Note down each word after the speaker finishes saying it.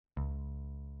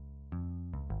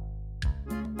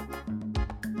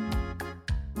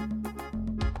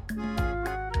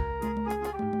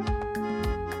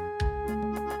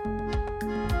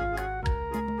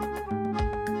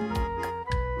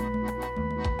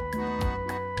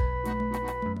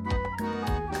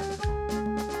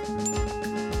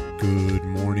Good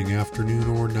morning, afternoon,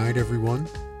 or night, everyone.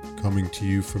 Coming to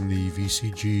you from the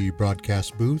VCG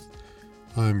broadcast booth,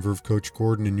 I'm Verve Coach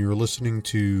Gordon, and you're listening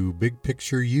to Big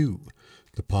Picture You,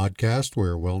 the podcast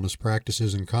where wellness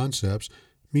practices and concepts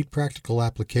meet practical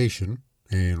application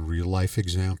and real-life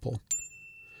example.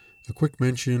 A quick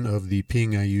mention of the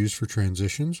ping I use for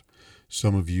transitions.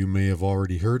 Some of you may have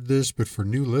already heard this, but for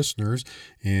new listeners,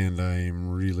 and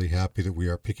I'm really happy that we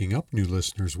are picking up new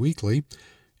listeners weekly,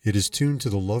 it is tuned to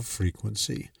the love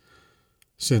frequency,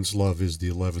 since love is the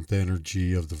 11th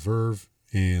energy of the Verve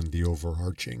and the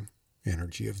overarching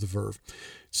energy of the Verve. It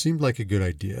seemed like a good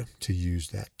idea to use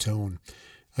that tone.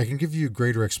 I can give you a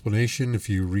greater explanation if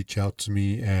you reach out to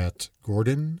me at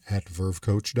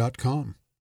gordon@vervecoach.com.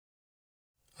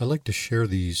 I like to share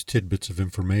these tidbits of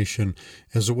information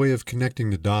as a way of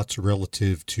connecting the dots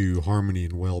relative to harmony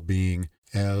and well-being,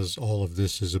 as all of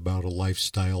this is about a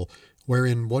lifestyle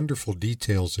wherein wonderful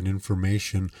details and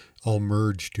information all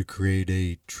merge to create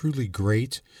a truly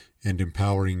great and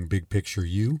empowering big picture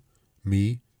you,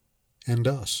 me, and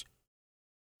us.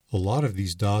 A lot of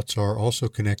these dots are also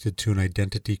connected to an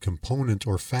identity component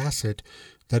or facet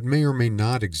that may or may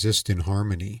not exist in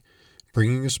harmony,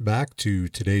 bringing us back to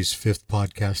today's 5th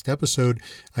podcast episode,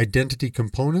 Identity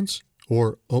Components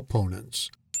or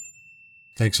Opponents.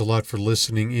 Thanks a lot for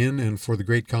listening in and for the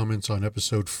great comments on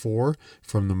episode 4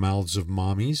 from the mouths of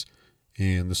mommies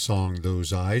and the song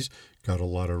Those Eyes. Got a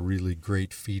lot of really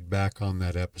great feedback on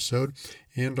that episode.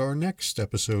 And our next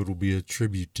episode will be a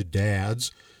tribute to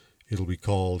dads. It'll be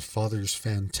called Father's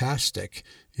Fantastic,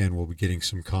 and we'll be getting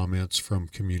some comments from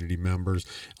community members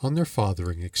on their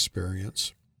fathering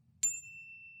experience.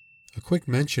 A quick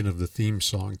mention of the theme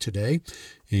song today,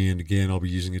 and again, I'll be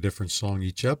using a different song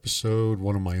each episode,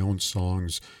 one of my own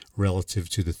songs relative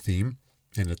to the theme,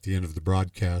 and at the end of the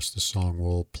broadcast, the song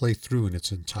will play through in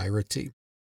its entirety.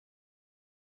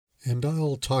 And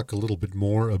I'll talk a little bit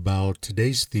more about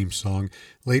today's theme song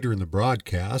later in the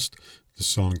broadcast. The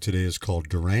song today is called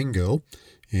Durango,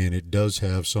 and it does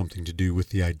have something to do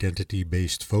with the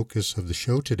identity-based focus of the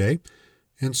show today.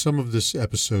 And some of this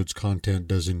episode's content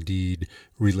does indeed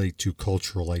relate to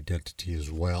cultural identity as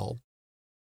well.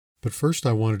 But first,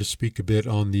 I wanted to speak a bit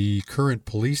on the current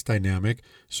police dynamic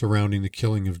surrounding the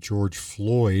killing of George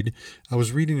Floyd. I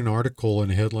was reading an article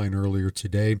and a headline earlier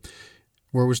today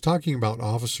where it was talking about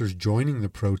officers joining the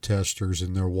protesters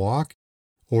in their walk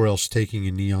or else taking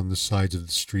a knee on the sides of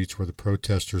the streets where the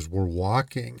protesters were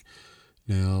walking.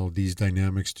 Now, these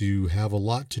dynamics do have a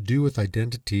lot to do with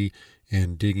identity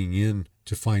and digging in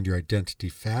to find your identity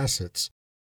facets,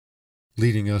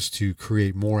 leading us to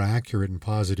create more accurate and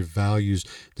positive values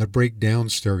that break down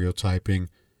stereotyping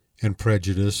and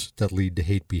prejudice that lead to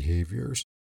hate behaviors.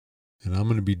 And I'm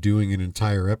going to be doing an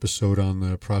entire episode on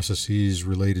the processes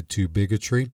related to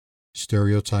bigotry,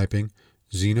 stereotyping,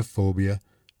 xenophobia,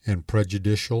 and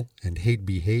prejudicial and hate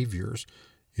behaviors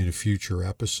in a future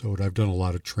episode. I've done a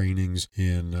lot of trainings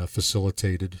and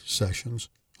facilitated sessions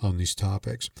on these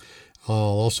topics. I'll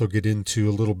also get into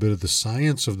a little bit of the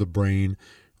science of the brain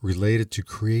related to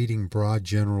creating broad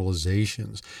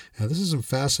generalizations. Now, this is some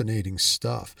fascinating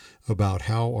stuff about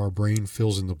how our brain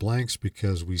fills in the blanks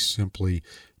because we simply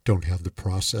don't have the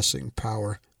processing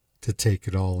power to take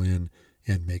it all in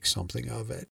and make something of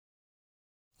it.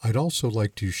 I'd also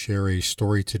like to share a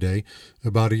story today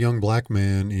about a young black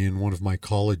man in one of my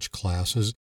college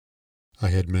classes. I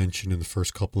had mentioned in the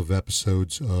first couple of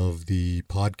episodes of the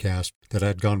podcast that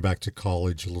I'd gone back to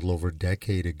college a little over a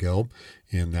decade ago,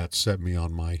 and that set me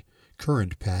on my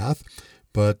current path.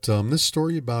 But this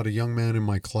story about a young man in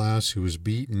my class who was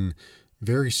beaten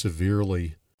very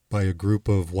severely by a group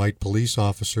of white police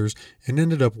officers and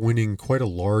ended up winning quite a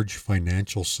large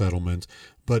financial settlement,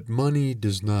 but money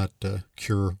does not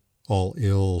cure all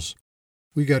ills.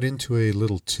 We got into a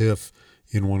little tiff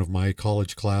in one of my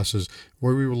college classes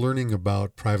where we were learning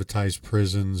about privatized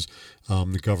prisons,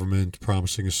 the government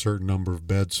promising a certain number of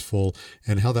beds full,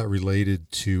 and how that related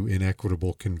to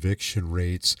inequitable conviction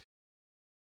rates.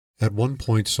 At one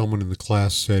point, someone in the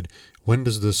class said, "When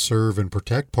does the serve and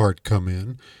protect part come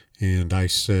in?" And I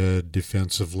said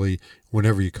defensively,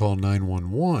 "Whenever you call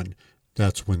 911,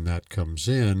 that's when that comes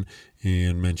in,"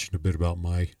 and mentioned a bit about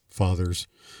my father's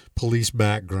police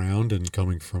background and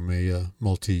coming from a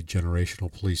multi-generational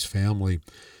police family.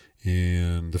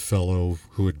 And the fellow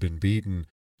who had been beaten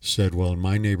said, "Well, in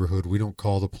my neighborhood, we don't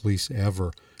call the police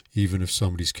ever, even if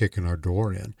somebody's kicking our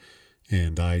door in."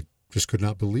 And I just could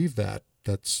not believe that.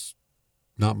 That's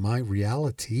not my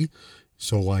reality.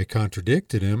 So I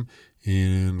contradicted him,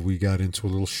 and we got into a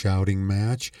little shouting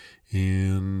match,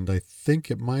 and I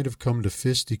think it might have come to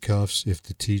fisticuffs if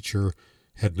the teacher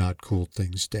had not cooled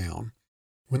things down.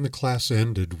 When the class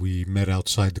ended, we met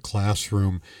outside the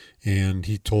classroom, and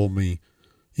he told me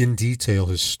in detail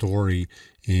his story,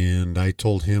 and I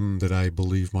told him that I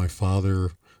believe my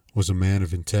father was a man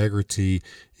of integrity,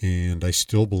 and I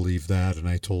still believe that, and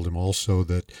I told him also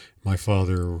that my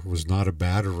father was not a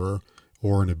batterer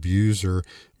or an abuser,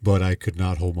 but I could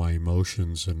not hold my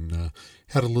emotions, and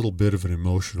had a little bit of an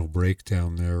emotional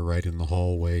breakdown there right in the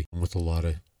hallway with a lot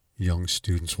of young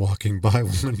students walking by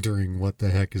wondering what the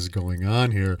heck is going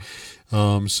on here.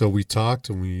 So we talked,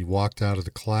 and we walked out of the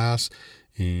class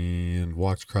and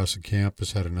walked across the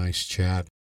campus, had a nice chat.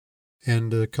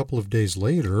 And a couple of days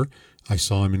later, I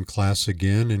saw him in class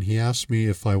again, and he asked me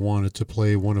if I wanted to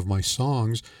play one of my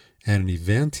songs at an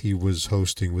event he was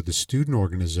hosting with the student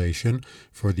organization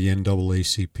for the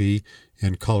NAACP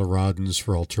and Coloradans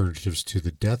for Alternatives to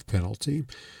the Death Penalty.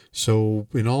 So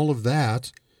in all of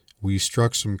that, we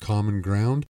struck some common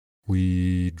ground,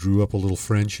 we drew up a little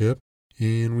friendship,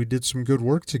 and we did some good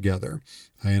work together.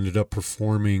 I ended up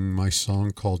performing my song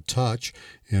called Touch,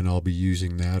 and I'll be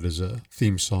using that as a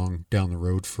theme song down the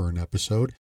road for an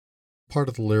episode. Part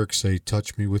of the lyrics say,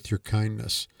 "Touch me with your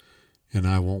kindness, and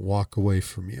I won't walk away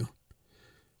from you."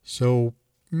 So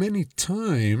many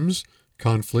times,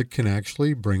 conflict can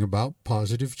actually bring about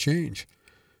positive change.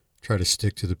 Try to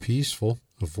stick to the peaceful,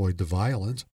 avoid the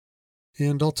violent.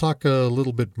 And I'll talk a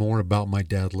little bit more about my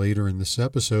dad later in this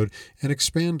episode and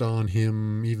expand on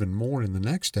him even more in the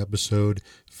next episode,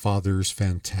 Father's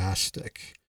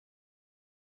Fantastic.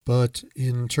 But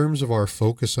in terms of our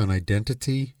focus on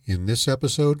identity in this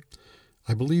episode,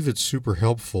 I believe it's super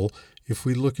helpful if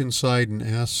we look inside and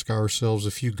ask ourselves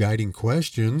a few guiding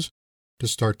questions to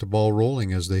start the ball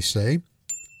rolling, as they say.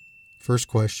 First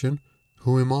question,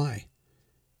 who am I?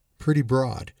 Pretty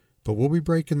broad. But we'll be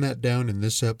breaking that down in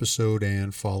this episode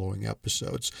and following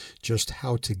episodes, just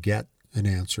how to get an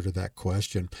answer to that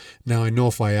question. Now, I know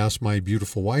if I asked my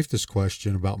beautiful wife this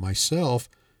question about myself,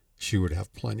 she would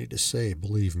have plenty to say,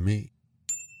 believe me.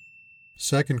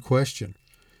 Second question,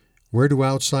 where do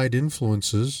outside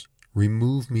influences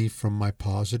remove me from my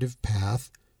positive path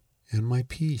and my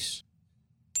peace?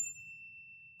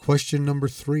 Question number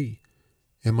 3,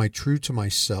 am I true to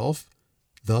myself,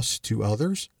 thus to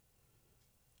others?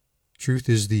 Truth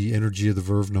is the energy of the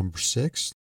verb number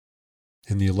 6,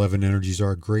 and the 11 energies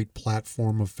are a great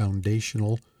platform of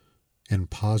foundational and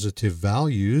positive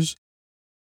values.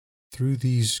 Through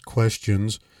these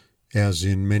questions, as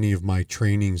in many of my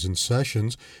trainings and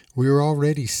sessions, we are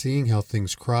already seeing how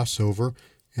things cross over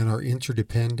and are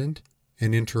interdependent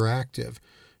and interactive,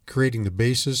 creating the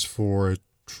basis for a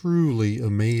truly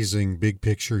amazing big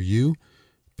picture you,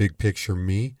 big picture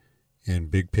me, and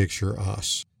big picture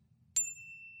us.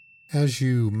 As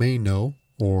you may know,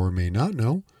 or may not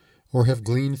know, or have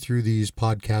gleaned through these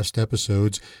podcast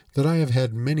episodes, that I have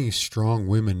had many strong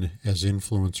women as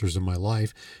influencers in my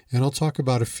life, and I'll talk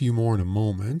about a few more in a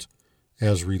moment,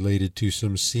 as related to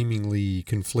some seemingly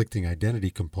conflicting identity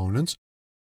components.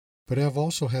 But I've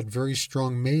also had very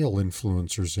strong male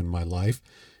influencers in my life,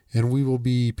 and we will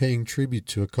be paying tribute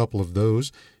to a couple of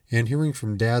those and hearing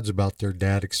from dads about their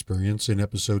dad experience in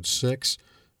episode 6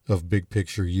 of Big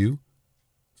Picture You,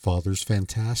 Father's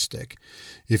Fantastic.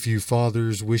 If you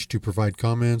fathers wish to provide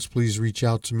comments, please reach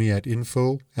out to me at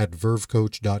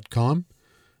info@vervecoach.com.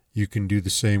 You can do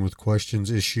the same with questions,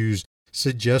 issues,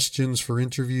 suggestions for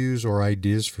interviews, or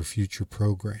ideas for future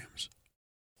programs.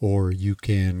 Or you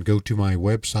can go to my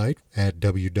website at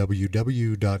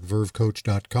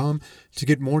www.vervecoach.com to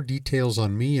get more details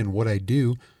on me and what I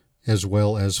do, as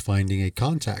well as finding a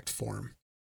contact form.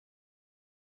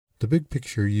 The Big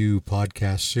Picture You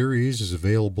podcast series is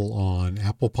available on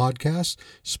Apple Podcasts,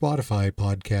 Spotify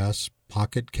Podcasts,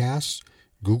 Pocket Casts,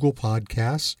 Google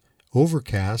Podcasts,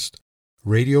 Overcast,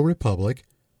 Radio Republic,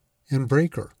 and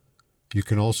Breaker. You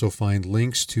can also find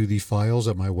links to the files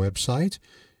at my website.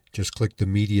 Just click the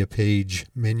media page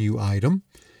menu item,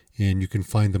 and you can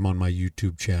find them on my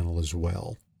YouTube channel as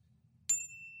well.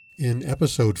 In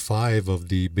episode 5 of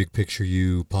the Big Picture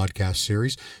You podcast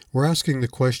series, we're asking the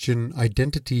question,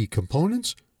 identity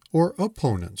components or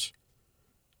opponents?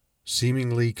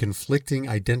 Seemingly conflicting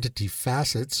identity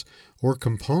facets or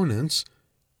components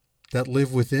that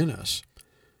live within us.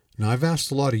 Now, I've asked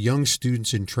a lot of young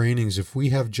students in trainings if we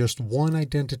have just one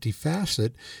identity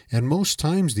facet, and most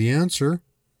times the answer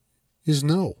is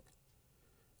no.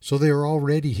 So they are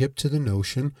already hip to the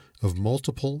notion of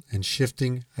multiple and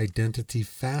shifting identity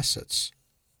facets.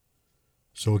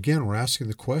 So again, we're asking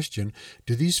the question,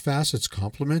 do these facets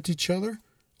complement each other,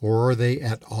 or are they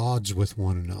at odds with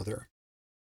one another?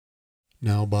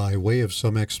 Now, by way of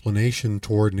some explanation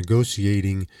toward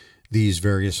negotiating these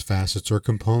various facets or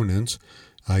components,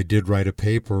 I did write a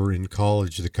paper in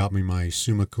college that got me my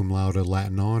summa cum laude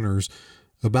Latin honors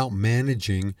about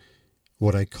managing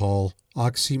what I call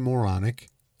oxymoronic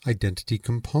identity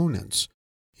components.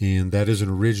 And that is an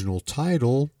original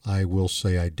title. I will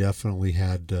say I definitely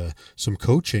had some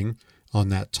coaching on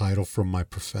that title from my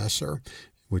professor,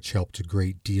 which helped a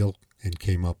great deal and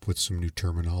came up with some new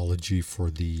terminology for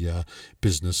the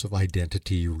business of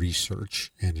identity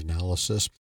research and analysis.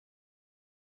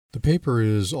 The paper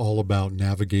is all about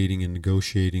navigating and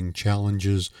negotiating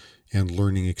challenges and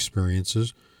learning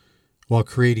experiences while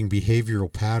creating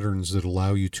behavioral patterns that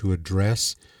allow you to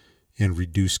address and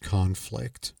reduce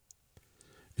conflict.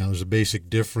 Now, there's a basic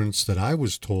difference that I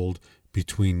was told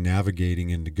between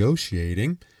navigating and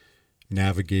negotiating.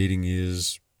 Navigating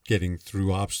is getting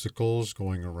through obstacles,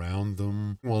 going around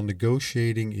them, while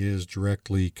negotiating is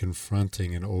directly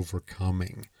confronting and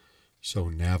overcoming. So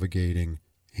navigating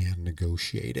and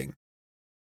negotiating.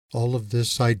 All of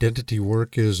this identity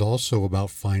work is also about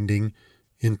finding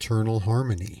internal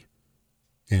harmony,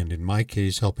 and in my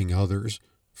case, helping others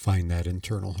find that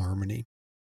internal harmony.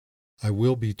 I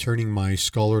will be turning my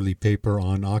scholarly paper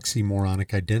on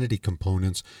oxymoronic identity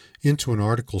components into an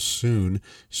article soon,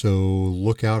 so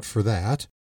look out for that.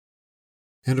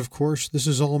 And of course, this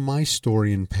is all my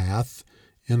story and path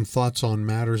and thoughts on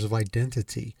matters of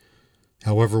identity.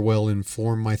 However well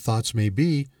informed my thoughts may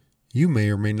be, you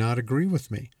may or may not agree with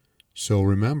me. So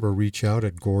remember, reach out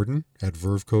at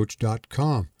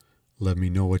gordon@vervecoach.com. Let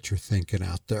me know what you're thinking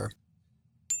out there.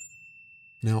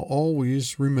 Now,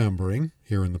 always remembering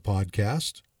here in the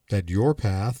podcast that your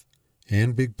path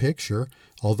and big picture,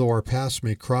 although our paths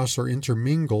may cross or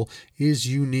intermingle, is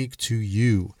unique to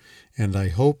you. And I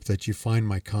hope that you find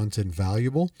my content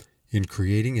valuable in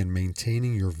creating and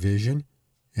maintaining your vision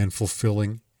and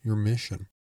fulfilling your mission.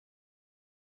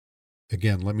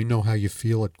 Again, let me know how you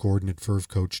feel at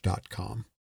gordon@vervecoach.com.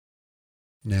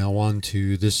 Now on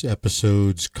to this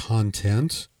episode's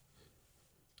content.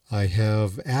 I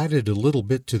have added a little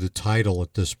bit to the title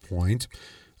at this point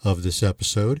of this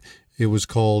episode. It was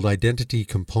called Identity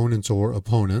Components or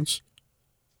Opponents.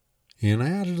 And I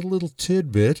added a little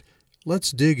tidbit.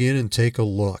 Let's dig in and take a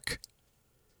look.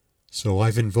 So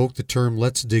I've invoked the term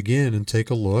let's dig in and take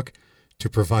a look to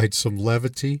provide some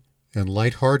levity and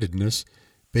lightheartedness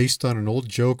based on an old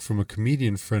joke from a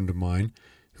comedian friend of mine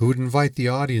who would invite the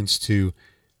audience to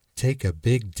take a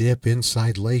big dip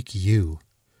inside Lake U.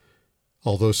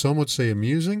 Although some would say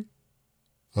amusing,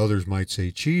 others might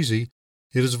say cheesy,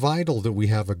 it is vital that we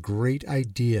have a great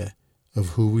idea of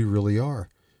who we really are,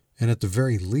 and at the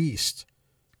very least,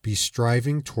 be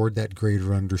striving toward that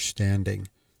greater understanding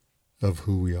of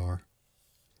who we are.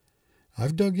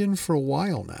 I've dug in for a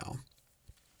while now.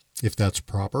 If that's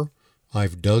proper,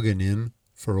 I've dug in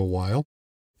for a while.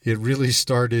 It really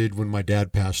started when my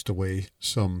dad passed away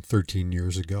some 13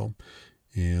 years ago.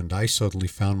 And I suddenly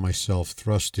found myself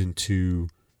thrust into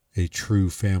a true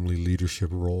family leadership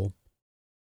role.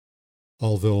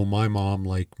 Although my mom,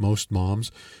 like most moms,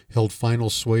 held final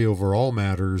sway over all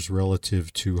matters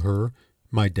relative to her,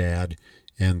 my dad,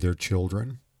 and their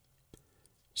children.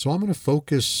 So I'm going to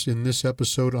focus in this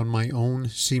episode on my own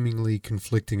seemingly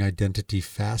conflicting identity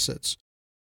facets.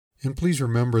 And please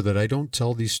remember that I don't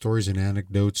tell these stories and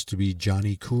anecdotes to be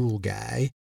Johnny Cool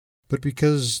Guy, but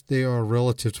because they are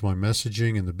relative to my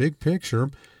messaging in the big picture,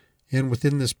 and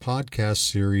within this podcast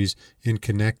series in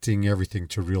connecting everything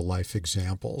to real life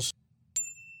examples.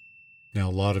 Now,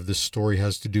 a lot of this story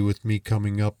has to do with me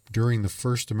coming up during the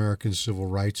first American Civil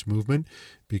Rights Movement,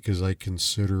 because I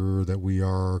consider that we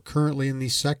are currently in the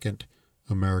second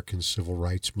American Civil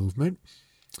Rights Movement.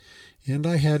 And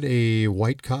I had a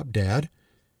white cop dad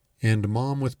and a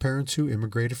mom with parents who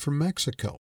immigrated from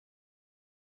Mexico.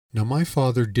 Now, my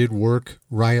father did work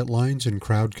riot lines and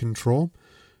crowd control,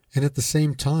 and at the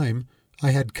same time,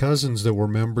 I had cousins that were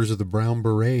members of the Brown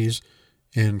Berets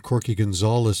and Corky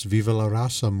Gonzalez Viva la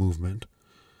Raza movement.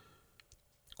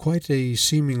 Quite a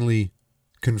seemingly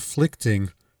conflicting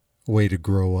way to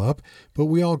grow up, but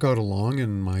we all got along,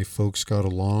 and my folks got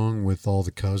along with all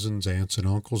the cousins, aunts, and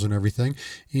uncles and everything,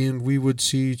 and we would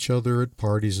see each other at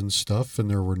parties and stuff, and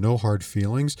there were no hard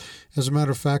feelings. As a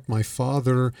matter of fact, my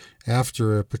father,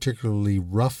 after a particularly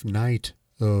rough night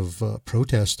of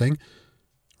protesting,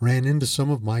 ran into some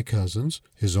of my cousins,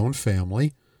 his own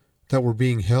family, that were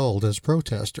being held as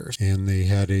protesters, and they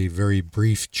had a very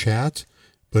brief chat,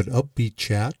 but upbeat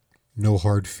chat, no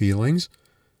hard feelings.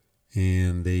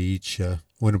 And they each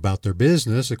went about their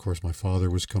business. Of course, my father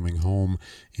was coming home,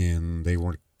 and they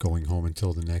weren't going home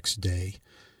until the next day.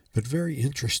 But very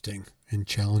interesting and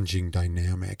challenging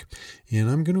dynamic. And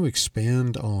I'm going to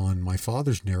expand on my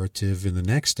father's narrative in the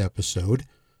next episode,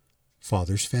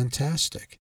 Father's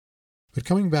fantastic. But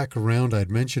coming back around, I'd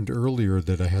mentioned earlier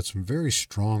that I had some very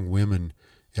strong women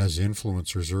as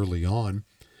influencers early on,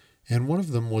 and one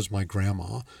of them was my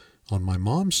grandma. On my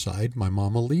mom's side, my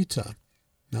Mama Lita.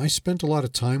 Now, I spent a lot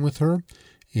of time with her,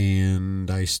 and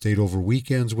I stayed over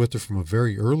weekends with her from a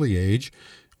very early age.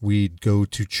 We'd go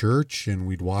to church, and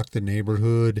we'd walk the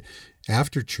neighborhood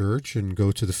after church and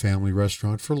go to the family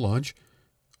restaurant for lunch.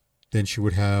 Then she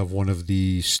would have one of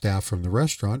the staff from the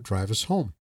restaurant drive us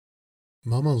home.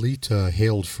 Mama Lita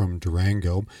hailed from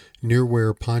Durango, near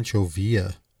where Pancho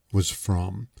Villa was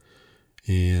from,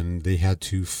 and they had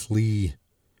to flee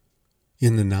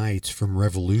in the night from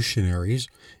revolutionaries,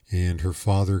 and her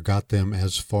father got them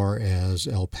as far as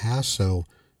El Paso,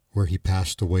 where he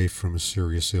passed away from a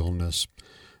serious illness.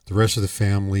 The rest of the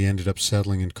family ended up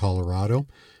settling in Colorado,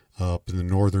 up in the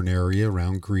northern area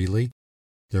around Greeley.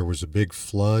 There was a big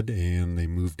flood, and they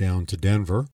moved down to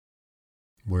Denver,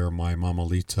 where my Mama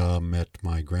Lita met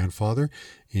my grandfather,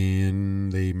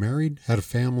 and they married, had a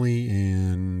family,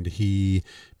 and he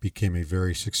became a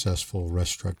very successful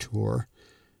restaurateur,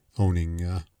 owning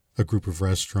a group of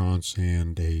restaurants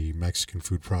and a Mexican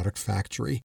food product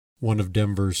factory, one of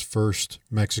Denver's first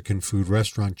Mexican food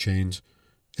restaurant chains,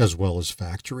 as well as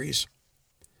factories.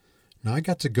 Now, I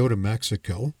got to go to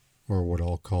Mexico, or what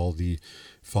I'll call the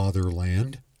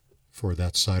fatherland, for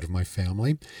that side of my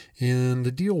family, and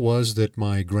the deal was that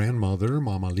my grandmother,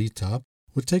 Mama Lita,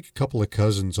 would take a couple of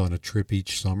cousins on a trip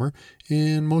each summer,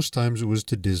 and most times it was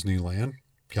to Disneyland,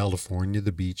 California,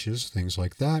 the beaches, things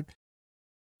like that.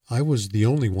 I was the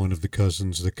only one of the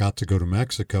cousins that got to go to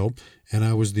Mexico, and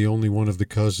I was the only one of the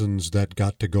cousins that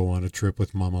got to go on a trip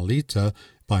with Mama Lita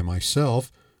by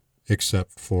myself,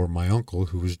 except for my uncle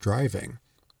who was driving.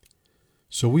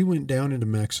 So we went down into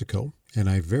Mexico, and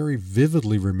I very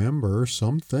vividly remember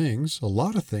some things, a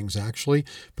lot of things actually,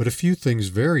 but a few things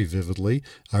very vividly.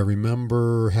 I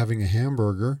remember having a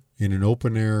hamburger in an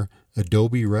open-air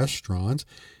adobe restaurant,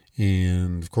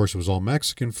 and of course it was all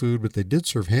Mexican food, but they did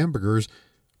serve hamburgers,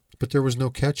 but there was no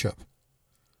ketchup.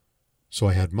 So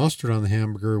I had mustard on the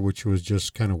hamburger, which was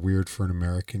just kind of weird for an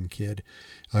American kid.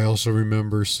 I also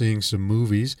remember seeing some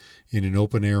movies in an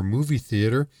open-air movie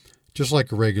theater, just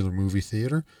like a regular movie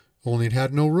theater, only it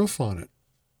had no roof on it.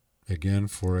 Again,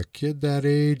 for a kid that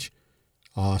age,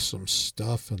 awesome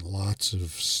stuff and lots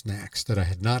of snacks that I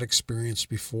had not experienced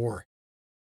before.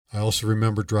 I also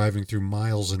remember driving through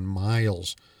miles and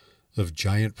miles of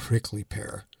giant prickly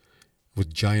pear,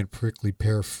 with giant prickly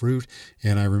pear fruit,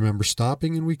 and I remember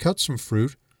stopping and we cut some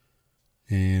fruit,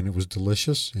 and it was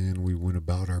delicious, and we went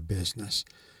about our business.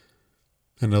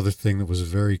 Another thing that was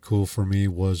very cool for me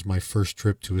was my first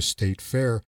trip to a state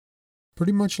fair,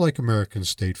 pretty much like American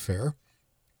State Fair,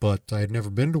 but I had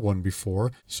never been to one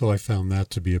before, so I found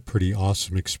that to be a pretty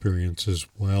awesome experience as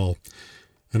well.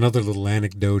 Another little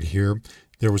anecdote here,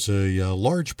 there was a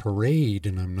large parade,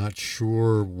 and I'm not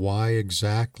sure why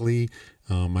exactly.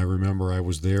 I remember I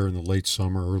was there in the late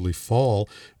summer, early fall,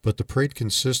 but the parade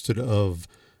consisted of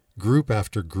group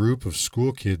after group of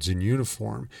school kids in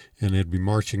uniform, and they'd be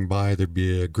marching by. There'd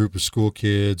be a group of school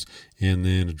kids, and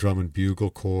then a drum and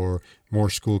bugle corps, more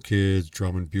school kids,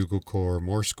 drum and bugle corps,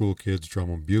 more school kids, drum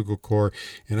and bugle corps.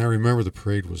 And I remember the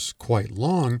parade was quite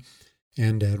long,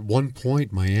 and at one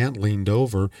point my aunt leaned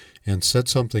over and said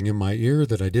something in my ear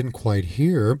that I didn't quite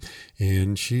hear,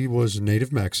 and she was a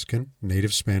native Mexican,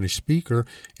 native Spanish speaker,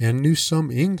 and knew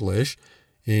some English,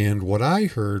 and what I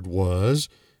heard was,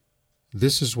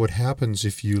 "This is what happens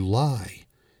if you lie."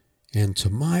 And to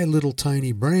my little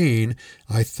tiny brain,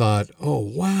 I thought, oh,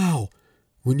 wow,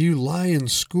 when you lie in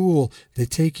school, they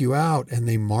take you out and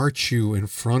they march you in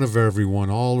front of everyone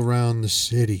all around the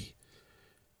city.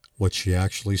 What she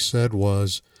actually said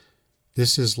was,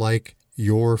 "This is like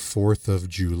your 4th of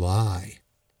July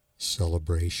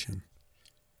celebration."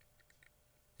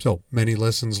 So many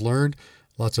lessons learned,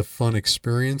 lots of fun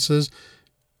experiences.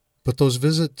 But those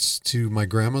visits to my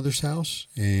grandmother's house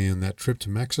and that trip to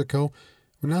Mexico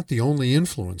were not the only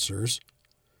influencers.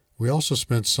 We also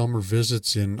spent summer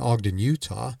visits in Ogden,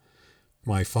 Utah,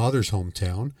 my father's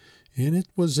hometown, and it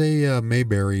was a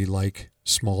Mayberry-like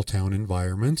small-town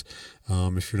environment.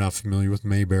 If you're not familiar with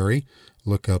Mayberry,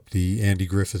 look up the Andy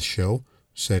Griffith Show,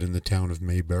 set in the town of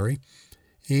Mayberry.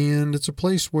 And it's a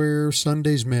place where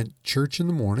Sundays meant church in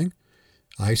the morning,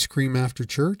 ice cream after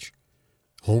church,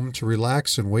 home to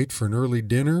relax and wait for an early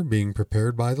dinner being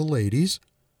prepared by the ladies,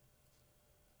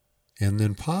 and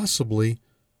then possibly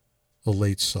a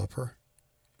late supper.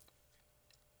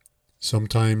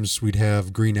 Sometimes we'd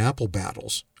have green apple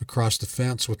battles across the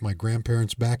fence with my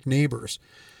grandparents' back neighbors.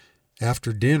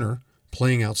 After dinner,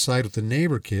 playing outside with the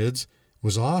neighbor kids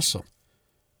was awesome.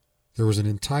 There was an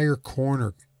entire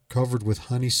corner covered with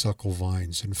honeysuckle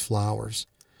vines and flowers.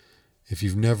 If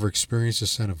you've never experienced the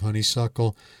scent of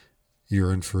honeysuckle,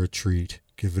 you're in for a treat.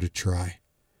 Give it a try.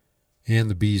 And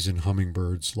the bees and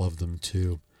hummingbirds love them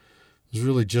too. It was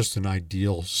really just an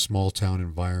ideal small town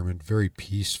environment, very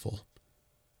peaceful,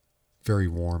 very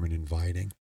warm and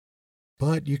inviting.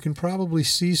 But you can probably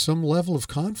see some level of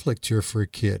conflict here for a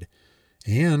kid,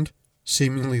 and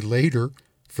seemingly later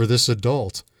for this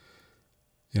adult.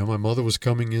 My mother was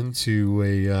coming into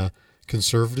a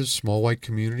conservative small white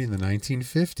community in the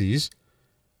 1950s,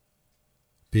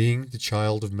 being the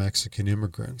child of Mexican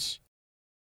immigrants.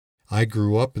 I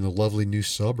grew up in the lovely new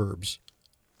suburbs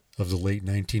of the late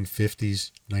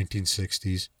 1950s,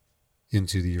 1960s,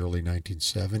 into the early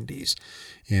 1970s.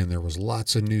 And there was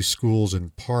lots of new schools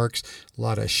and parks, a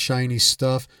lot of shiny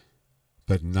stuff,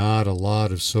 but not a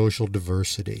lot of social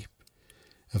diversity.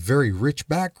 A very rich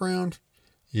background,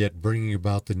 yet bringing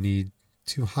about the need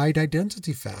to hide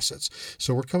identity facets.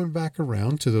 So we're coming back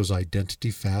around to those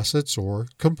identity facets or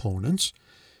components.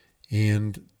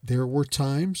 And there were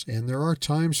times, and there are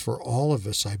times for all of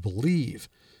us, I believe,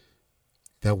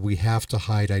 that we have to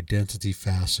hide identity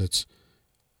facets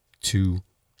to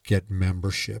get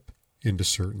membership into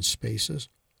certain spaces.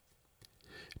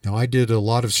 Now, I did a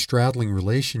lot of straddling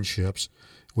relationships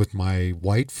with my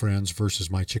white friends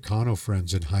versus my Chicano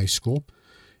friends in high school.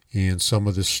 And some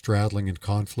of this straddling and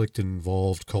conflict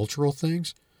involved cultural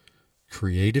things,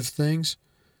 creative things,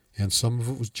 and some of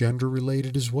it was gender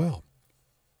related as well.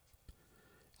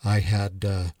 I had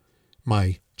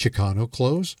my Chicano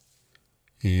clothes,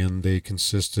 and they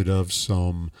consisted of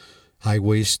some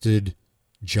high-waisted,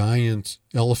 giant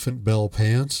elephant bell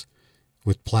pants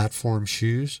with platform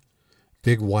shoes,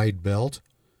 big wide belt,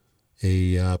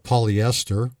 a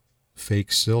polyester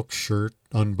fake silk shirt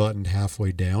unbuttoned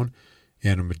halfway down,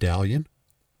 and a medallion.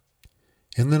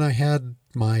 And then I had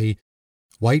my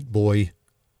white boy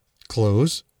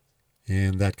clothes,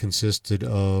 and that consisted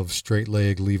of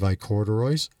straight-leg Levi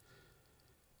corduroys,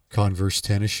 Converse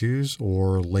tennis shoes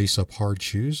or lace-up hard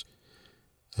shoes,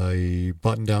 a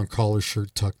button-down collar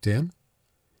shirt tucked in,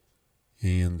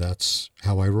 and that's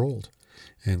how I rolled.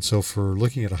 And so for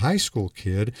looking at a high school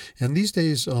kid, and these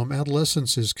days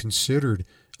adolescence is considered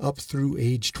up through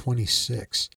age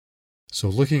 26. So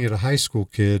looking at a high school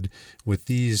kid with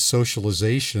these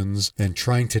socializations and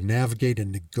trying to navigate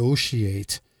and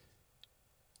negotiate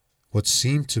what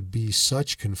seemed to be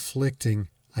such conflicting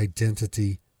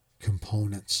identity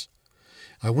components.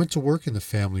 I went to work in the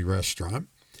family restaurant,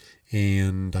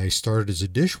 and I started as a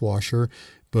dishwasher,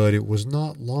 but it was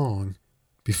not long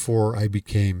before I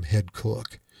became head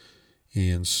cook.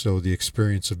 And so the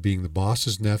experience of being the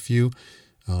boss's nephew,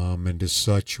 and as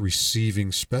such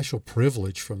receiving special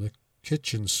privilege from the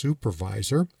kitchen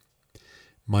supervisor,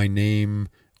 my name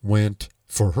went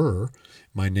from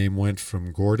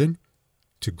Gordon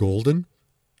to Golden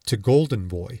to Golden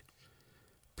Boy.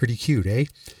 Pretty cute, eh?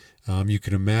 You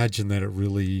can imagine that it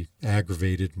really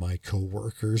aggravated my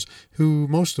coworkers, who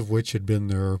most of which had been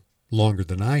there longer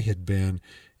than I had been,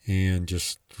 and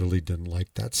just really didn't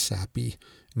like that sappy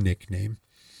nickname.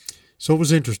 So it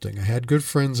was interesting. I had good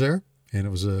friends there, and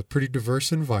it was a pretty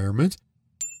diverse environment.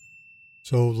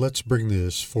 So let's bring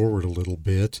this forward a little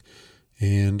bit.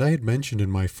 And I had mentioned in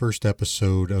my first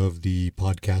episode of the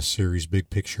podcast series Big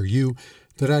Picture You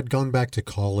that I'd gone back to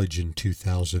college in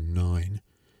 2009.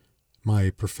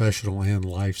 My professional and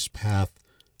life's path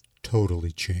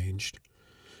totally changed.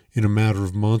 In a matter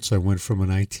of months, I went from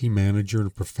an IT manager in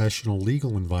a professional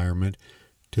legal environment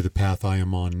to the path I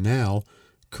am on now,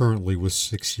 currently with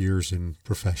 6 years in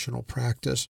professional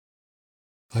practice.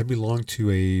 I belonged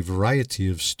to a variety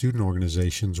of student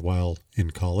organizations while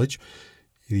in college: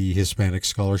 the Hispanic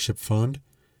Scholarship Fund,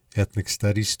 Ethnic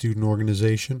Studies Student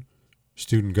Organization,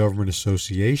 Student Government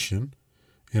Association,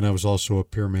 and I was also a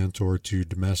peer mentor to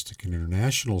domestic and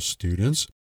international students.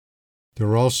 There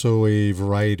were also a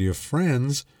variety of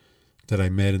friends that I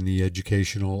met in the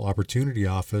Educational Opportunity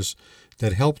Office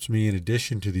that helped me, in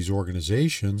addition to these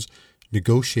organizations,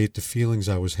 negotiate the feelings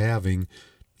I was having,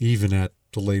 even at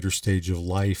the later stage of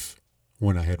life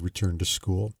when I had returned to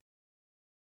school.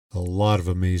 A lot of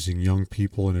amazing young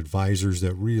people and advisors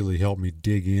that really helped me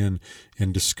dig in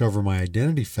and discover my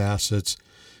identity facets,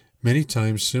 many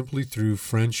times simply through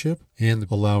friendship and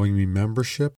allowing me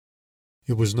membership.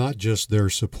 It was not just their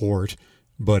support,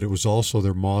 but it was also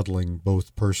their modeling,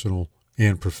 both personal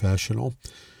and professional.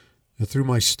 Through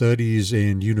my studies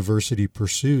and university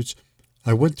pursuits,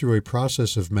 I went through a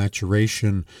process of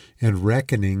maturation and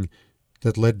reckoning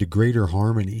that led to greater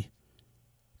harmony,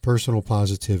 personal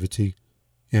positivity,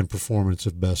 and performance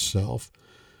of best self.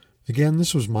 Again,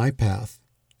 this was my path,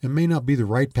 It may not be the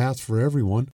right path for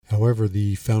everyone. However,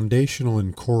 the foundational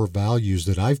and core values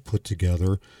that I've put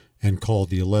together and called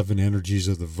the 11 energies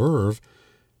of the Verve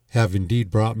have indeed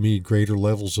brought me greater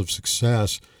levels of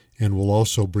success and will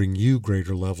also bring you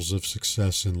greater levels of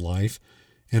success in life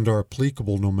and are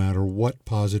applicable no matter what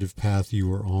positive path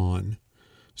you are on.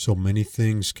 So many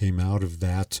things came out of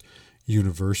that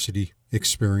university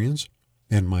experience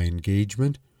and my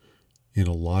engagement in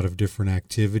a lot of different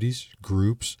activities,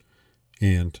 groups,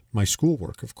 and my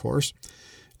schoolwork, of course.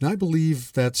 And I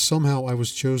believe that somehow I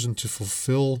was chosen to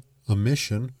fulfill a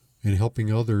mission in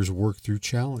helping others work through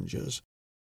challenges,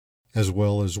 as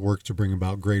well as work to bring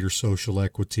about greater social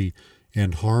equity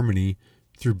and harmony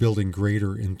through building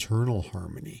greater internal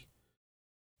harmony.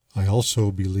 I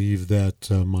also believe that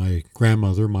my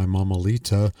grandmother, my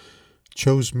Mamalita,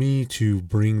 chose me to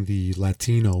bring the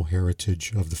Latino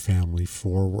heritage of the family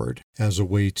forward as a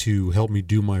way to help me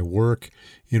do my work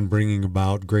in bringing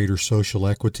about greater social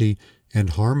equity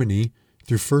and harmony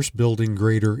through first building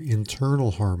greater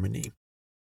internal harmony.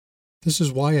 This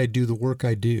is why I do the work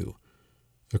I do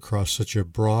across such a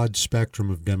broad spectrum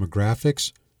of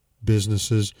demographics,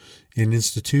 businesses, and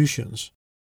institutions.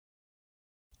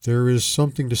 There is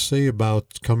something to say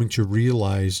about coming to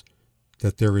realize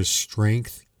that there is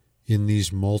strength in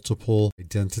these multiple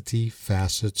identity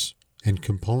facets and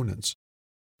components.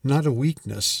 Not a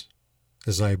weakness,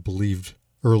 as I believed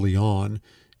early on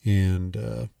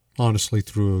and honestly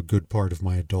through a good part of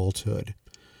my adulthood.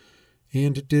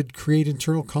 And it did create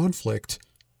internal conflict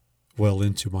well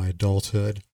into my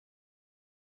adulthood.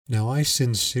 Now I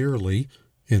sincerely,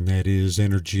 and that is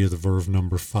energy of the Verve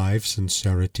number 5,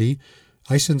 sincerity,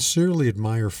 I sincerely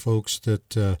admire folks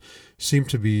that seem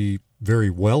to be very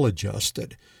well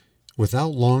adjusted,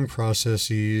 without long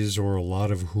processes or a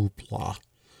lot of hoopla.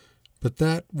 But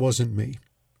that wasn't me.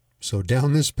 So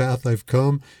down this path I've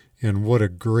come, and what a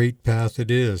great path it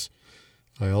is.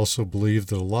 I also believe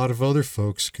that a lot of other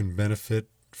folks can benefit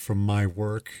from my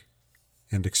work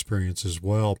and experience as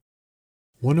well.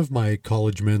 One of my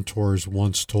college mentors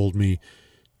once told me,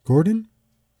 Gordon,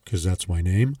 because that's my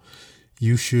name,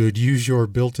 you should use your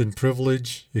built-in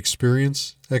privilege,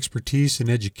 experience, expertise, and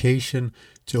education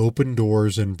to open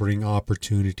doors and bring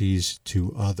opportunities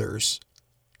to others.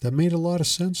 That made a lot of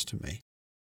sense to me.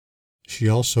 She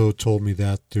also told me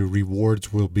that the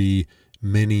rewards will be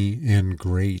many and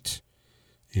great,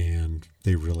 and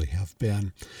they really have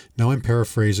been. Now I'm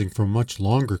paraphrasing from a much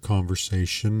longer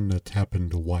conversation that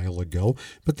happened a while ago,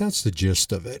 but that's the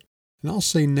gist of it. And I'll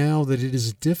say now that it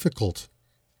is difficult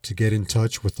to get in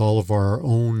touch with all of our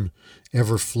own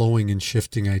ever-flowing and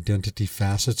shifting identity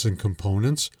facets and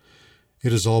components.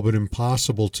 It is all but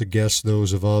impossible to guess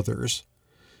those of others.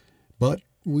 But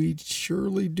we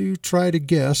surely do try to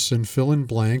guess and fill in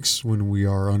blanks when we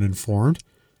are uninformed,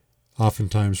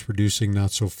 oftentimes producing not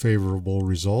so favorable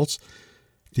results.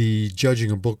 The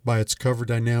judging a book by its cover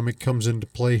dynamic comes into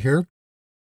play here.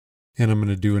 And I'm going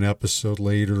to do an episode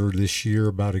later this year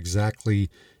about exactly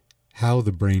how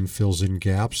the brain fills in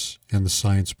gaps and the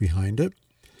science behind it.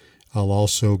 I'll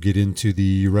also get into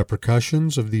the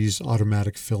repercussions of these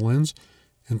automatic fill-ins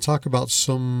and talk about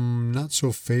some not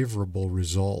so favorable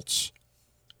results.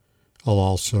 I'll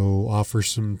also offer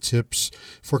some tips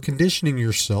for conditioning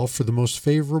yourself for the most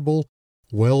favorable,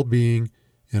 well-being,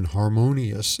 and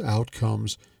harmonious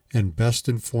outcomes and best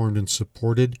informed and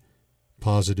supported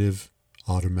positive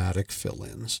automatic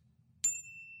fill-ins.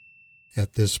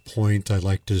 At this point, I'd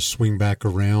like to swing back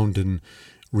around and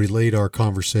relate our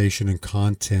conversation and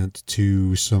content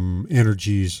to some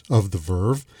energies of the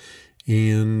Verve.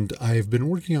 And I've been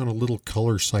working on a little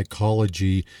color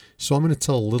psychology, so I'm going to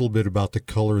tell a little bit about the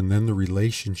color and then the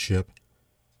relationship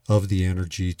of the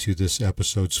energy to this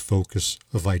episode's focus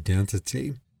of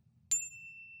identity.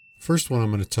 First one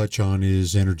I'm going to touch on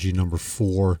is energy number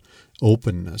 4,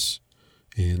 openness.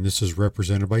 And this is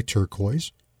represented by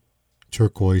turquoise.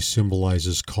 Turquoise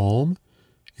symbolizes calm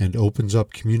and opens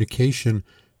up communication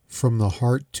from the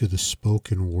heart to the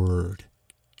spoken word.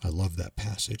 I love that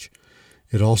passage.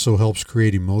 It also helps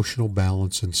create emotional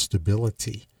balance and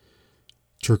stability.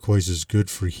 Turquoise is good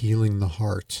for healing the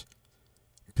heart,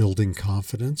 building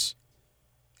confidence,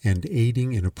 and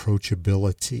aiding in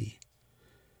approachability.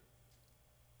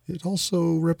 It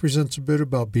also represents a bit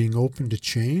about being open to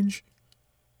change,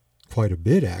 quite a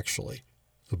bit actually,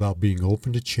 about being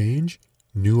open to change,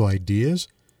 new ideas,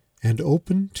 and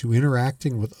open to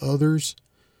interacting with others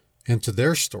and to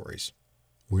their stories.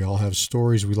 We all have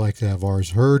stories. We like to have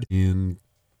ours heard, and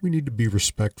we need to be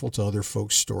respectful to other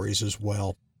folks' stories as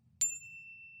well.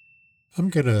 I'm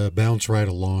going to bounce right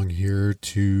along here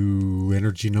to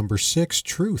energy number 6,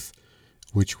 truth,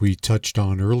 which we touched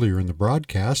on earlier in the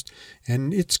broadcast,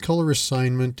 and its color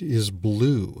assignment is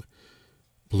blue.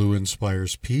 Blue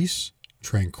inspires peace,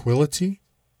 tranquility,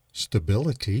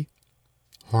 stability,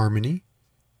 harmony,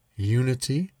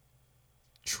 unity,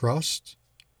 trust,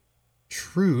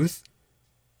 truth.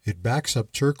 It backs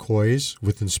up turquoise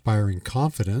with inspiring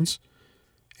confidence,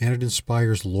 and it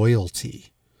inspires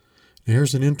loyalty. Now,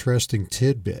 here's an interesting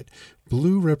tidbit.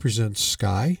 Blue represents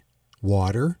sky,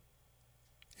 water,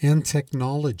 and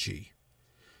technology.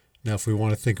 Now, if we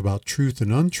want to think about truth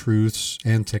and untruths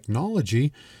and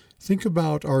technology, think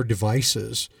about our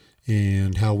devices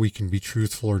and how we can be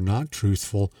truthful or not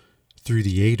truthful through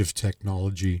the aid of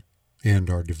technology and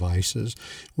our devices.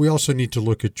 We also need to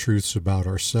look at truths about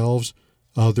ourselves,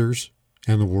 others,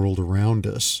 and the world around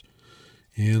us.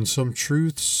 And some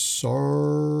truths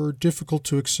are difficult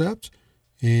to accept,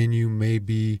 and you may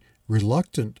be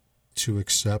reluctant to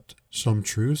accept some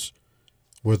truths,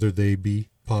 whether they be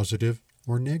positive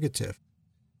or negative.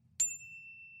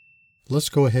 Let's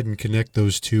go ahead and connect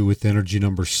those two with energy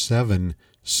number 7,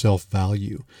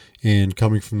 self-value. And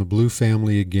coming from the blue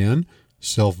family again,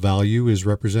 self-value is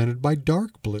represented by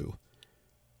dark blue.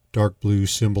 Dark blue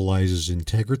symbolizes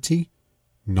integrity,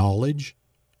 knowledge,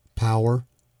 power,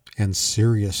 and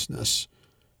seriousness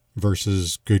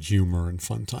versus good humor and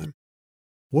fun time.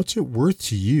 What's it worth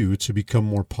to you to become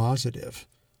more positive?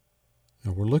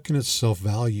 Now we're looking at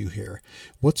self-value here.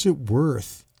 What's it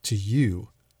worth to you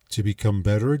to become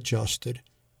better adjusted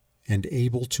and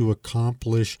able to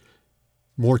accomplish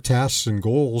more tasks and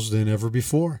goals than ever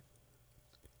before?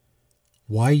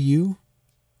 Why you?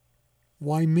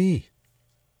 Why me?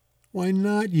 Why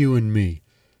not you and me?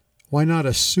 Why not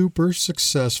a super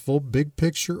successful big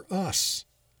picture us?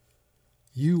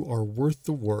 You are worth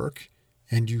the work,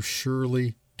 and you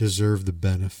surely deserve the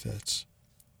benefits.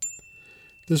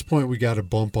 At this point, we got to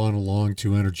bump on along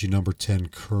to energy number 10,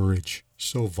 courage.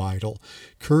 So vital.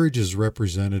 Courage is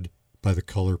represented by the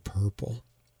color purple.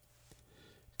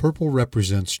 Purple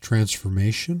represents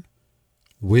transformation,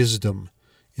 wisdom,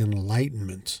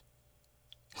 enlightenment,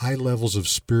 high levels of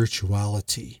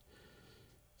spirituality,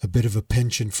 a bit of a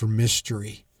penchant for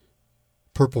mystery.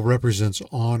 Purple represents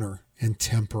honor and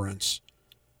temperance.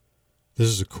 This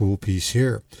is a cool piece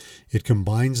here. It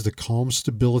combines the calm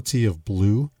stability of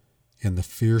blue and the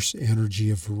fierce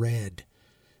energy of red.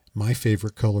 My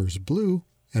favorite color is blue,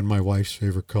 and my wife's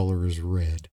favorite color is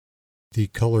red. The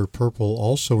color purple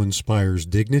also inspires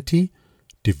dignity,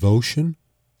 devotion,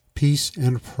 peace,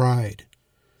 and pride.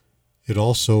 It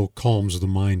also calms the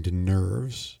mind and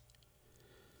nerves.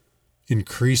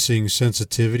 Increasing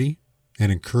sensitivity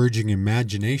and encouraging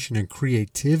imagination and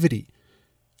creativity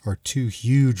are two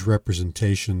huge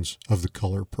representations of the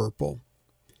color purple.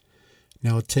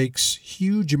 Now, it takes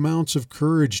huge amounts of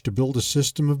courage to build a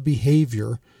system of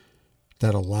behavior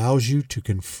that allows you to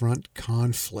confront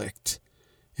conflict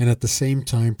and at the same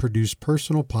time produce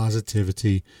personal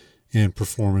positivity and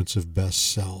performance of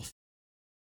best self.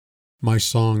 My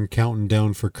song, Counting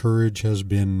Down for Courage, has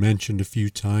been mentioned a few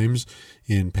times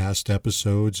in past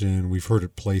episodes, and we've heard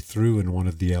it play through in one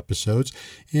of the episodes,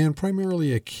 and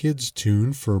primarily a kid's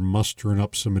tune for mustering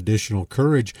up some additional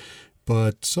courage,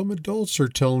 but some adults are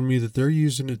telling me that they're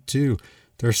using it too.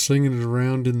 They're singing it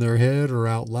around in their head or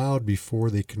out loud before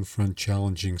they confront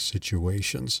challenging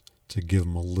situations to give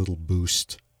them a little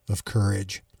boost of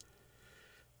courage.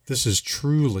 This is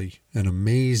truly an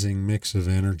amazing mix of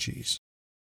energies.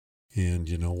 And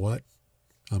you know what?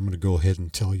 I'm going to go ahead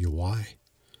and tell you why.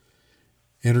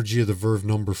 Energy of the verve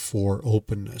number 4,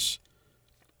 openness.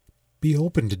 Be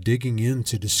open to digging in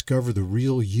to discover the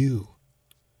real you.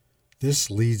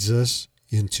 This leads us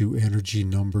into energy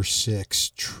number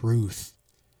 6, truth.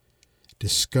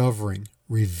 Discovering,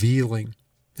 revealing,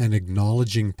 and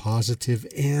acknowledging positive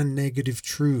and negative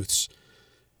truths,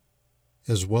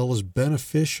 as well as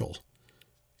beneficial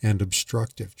and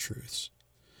obstructive truths.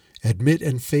 Admit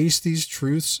and face these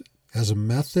truths as a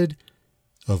method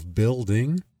of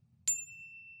building.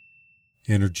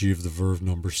 Energy of the verve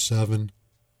number 7,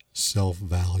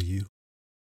 self-value,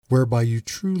 whereby you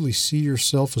truly see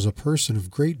yourself as a person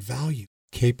of great value,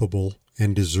 capable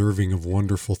and deserving of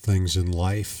wonderful things in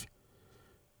life.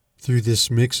 Through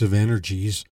this mix of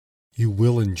energies, you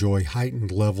will enjoy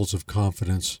heightened levels of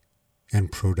confidence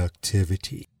and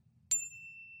productivity.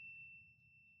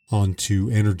 On to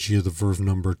energy of the verve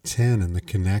number 10 and the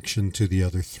connection to the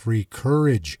other 3,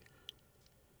 courage.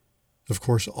 Of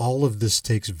course, all of this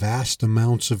takes vast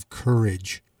amounts of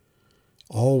courage,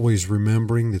 always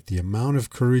remembering that the amount of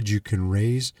courage you can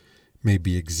raise may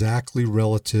be exactly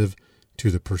relative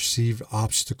to the perceived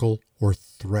obstacle or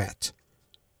threat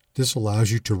This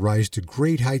allows you to rise to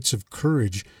great heights of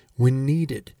courage when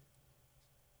needed.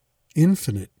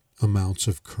 Infinite amounts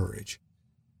of courage.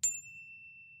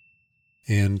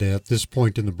 And at this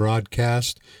point in the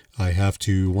broadcast, I have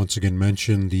to once again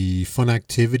mention the fun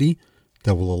activity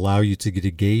that will allow you to get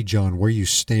a gauge on where you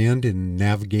stand in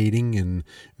navigating and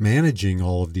managing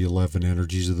all of the 11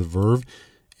 energies of the Verve,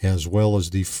 as well as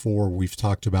the 4 we've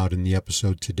talked about in the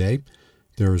episode today.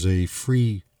 There is a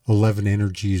free 11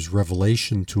 Energies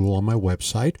Revelation tool on my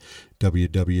website,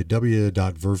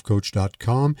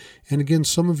 www.vervecoach.com. And again,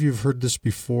 some of you have heard this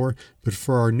before, but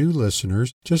for our new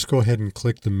listeners, just go ahead and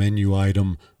click the menu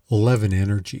item 11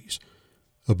 Energies.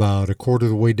 About a quarter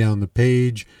of the way down the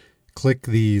page, click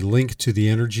the link to the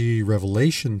Energy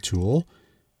Revelation tool,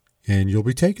 and you'll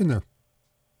be taken there.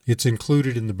 It's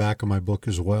included in the back of my book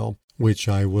as well, which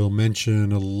I will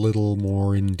mention a little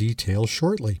more in detail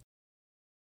shortly.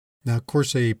 Now, of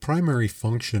course, a primary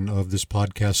function of this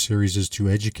podcast series is to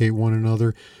educate one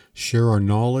another, share our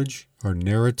knowledge, our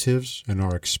narratives, and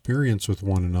our experience with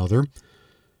one another.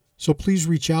 So please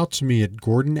reach out to me at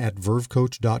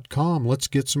gordon@vervecoach.com. Let's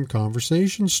get some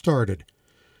conversations started.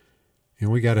 And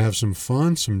we got to have some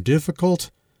fun, some difficult,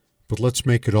 but let's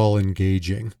make it all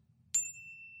engaging.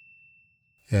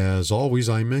 As always,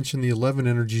 I mention the 11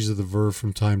 energies of the Verve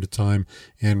from time to time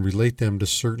and relate them to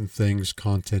certain things,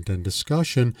 content, and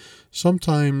discussion,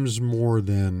 sometimes more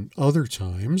than other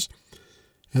times.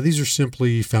 Now, these are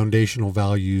simply foundational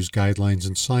values, guidelines,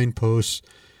 and signposts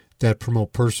that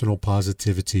promote personal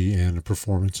positivity and a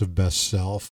performance of best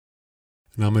self.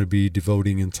 And I'm going to be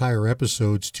devoting entire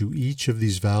episodes to each of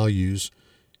these values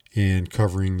and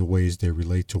covering the ways they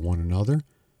relate to one another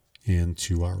and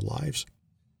to our lives.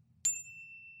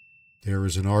 There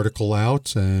is an article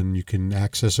out, and you can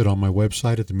access it on my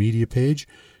website at the media page,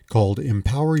 called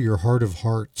Empower Your Heart of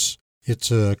Hearts. It's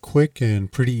a quick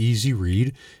and pretty easy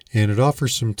read, and it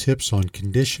offers some tips on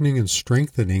conditioning and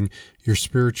strengthening your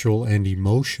spiritual and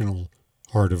emotional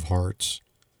heart of hearts.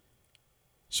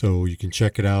 So you can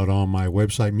check it out on my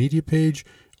website media page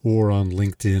or on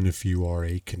LinkedIn if you are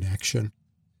a connection.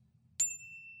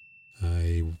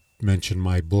 I mentioned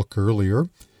my book earlier,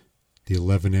 The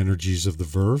 11 Energies of the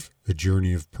Verve, A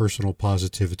Journey of Personal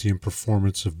Positivity and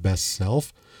Performance of Best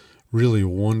Self. Really a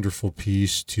wonderful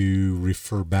piece to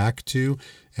refer back to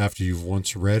after you've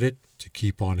once read it, to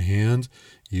keep on hand.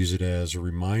 Use it as a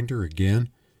reminder. Again,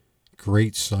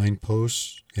 great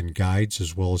signposts and guides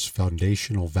as well as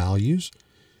foundational values.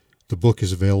 The book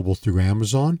is available through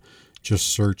Amazon. Just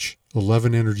search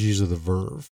 11 Energies of the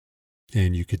Verve,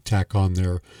 and you could tack on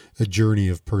there A Journey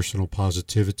of Personal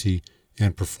Positivity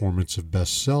and Performance of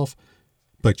Best Self,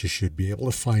 but you should be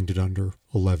able to find it under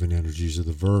 11 Energies of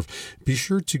the Verve. Be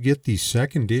sure to get the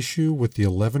second issue with the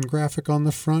 11 graphic on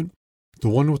the front. The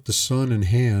one with the sun and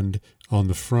hand on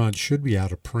the front should be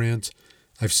out of print.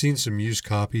 I've seen some used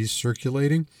copies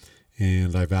circulating,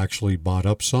 and I've actually bought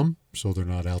up some, so they're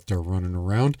not out there running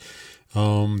around.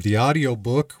 The audio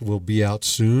book will be out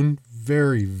soon.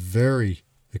 Very, very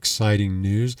exciting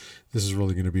news. This is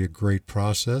really going to be a great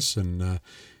process, and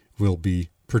will be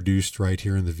produced right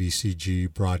here in the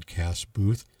VCG broadcast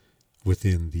booth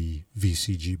within the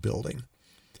VCG building.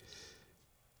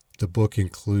 The book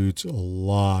includes a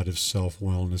lot of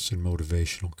self-wellness and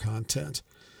motivational content.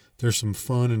 There's some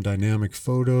fun and dynamic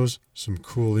photos, some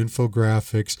cool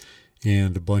infographics,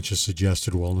 and a bunch of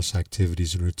suggested wellness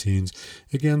activities and routines.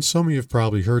 Again, some of you have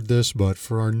probably heard this, but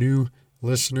for our new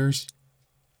listeners,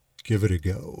 give it a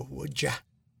go, would ya?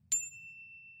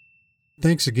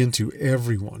 Thanks again to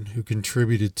everyone who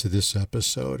contributed to this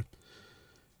episode.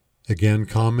 Again,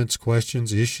 comments,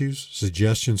 questions, issues,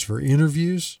 suggestions for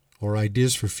interviews, or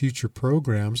ideas for future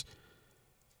programs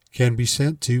can be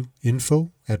sent to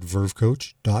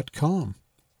info@vervecoach.com.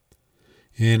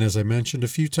 And as I mentioned a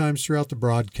few times throughout the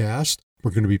broadcast,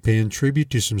 we're going to be paying tribute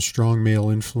to some strong male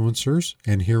influencers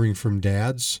and hearing from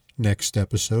dads next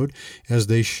episode as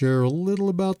they share a little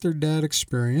about their dad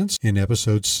experience in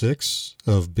episode 6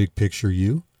 of Big Picture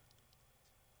You,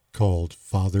 called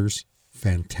Father's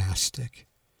Fantastic.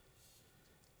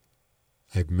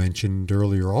 I've mentioned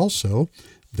earlier also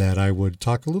that I would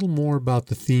talk a little more about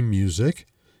the theme music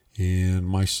in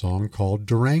my song called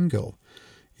Durango.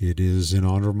 It is in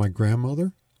honor of my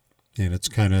grandmother, and it's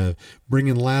kind of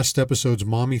bringing last episode's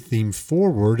mommy theme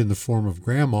forward in the form of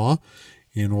grandma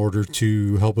in order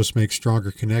to help us make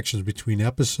stronger connections between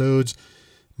episodes,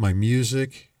 my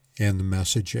music, and the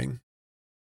messaging.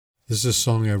 This is a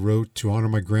song I wrote to honor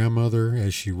my grandmother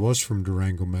as she was from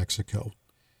Durango, Mexico,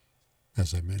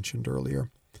 as I mentioned earlier.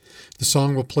 The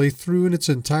song will play through in its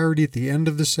entirety at the end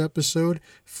of this episode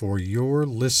for your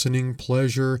listening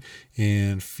pleasure,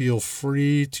 and feel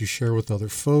free to share with other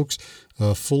folks.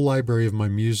 A full library of my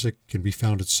music can be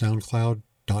found at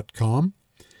soundcloud.com,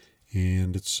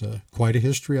 and it's quite a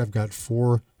history. I've got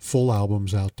 4 full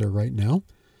albums out there right now.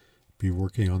 Be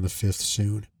working on the 5th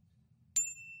soon.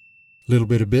 Little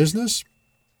bit of business.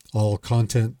 All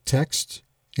content, text,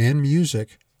 and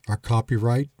music are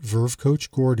copyright Verve Coach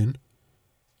Gordon,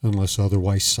 unless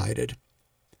otherwise cited.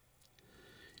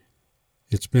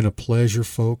 It's been a pleasure,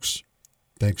 folks.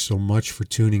 Thanks so much for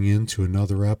tuning in to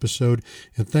another episode,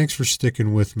 and thanks for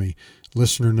sticking with me.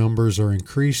 Listener numbers are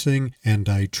increasing, and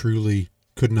I truly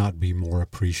could not be more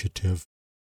appreciative.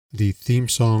 The theme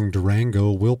song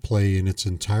Durango will play in its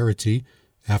entirety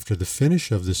after the finish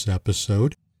of this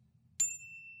episode.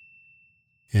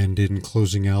 And in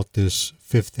closing out this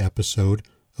 5th episode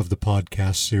of the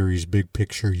podcast series Big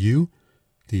Picture You,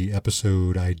 the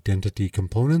episode Identity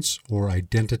Components or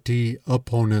Identity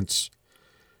Opponents.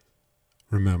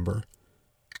 Remember,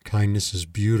 kindness is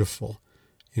beautiful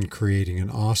in creating an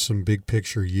awesome big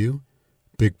picture you,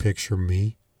 big picture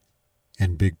me,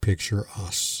 and big picture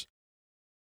us.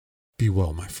 Be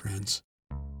well, my friends.